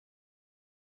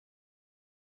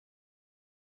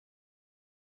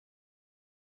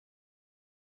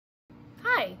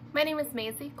Hi, my name is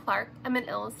Maizie Clarke. I'm an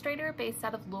illustrator based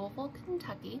out of Louisville,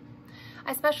 Kentucky.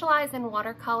 I specialize in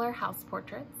watercolor house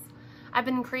portraits. I've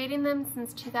been creating them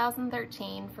since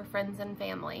 2013 for friends and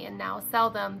family and now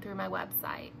sell them through my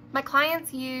website. My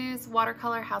clients use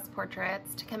watercolor house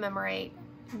portraits to commemorate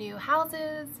new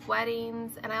houses,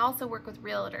 weddings, and I also work with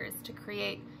realtors to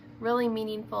create really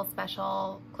meaningful,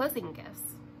 special closing gifts.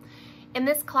 In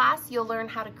this class, you'll learn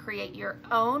how to create your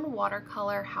own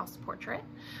watercolor house portrait.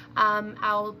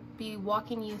 I'll be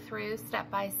walking you through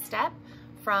step by step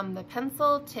from the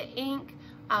pencil to ink,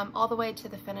 all the way to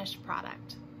the finished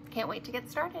product. Can't wait to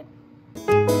get started.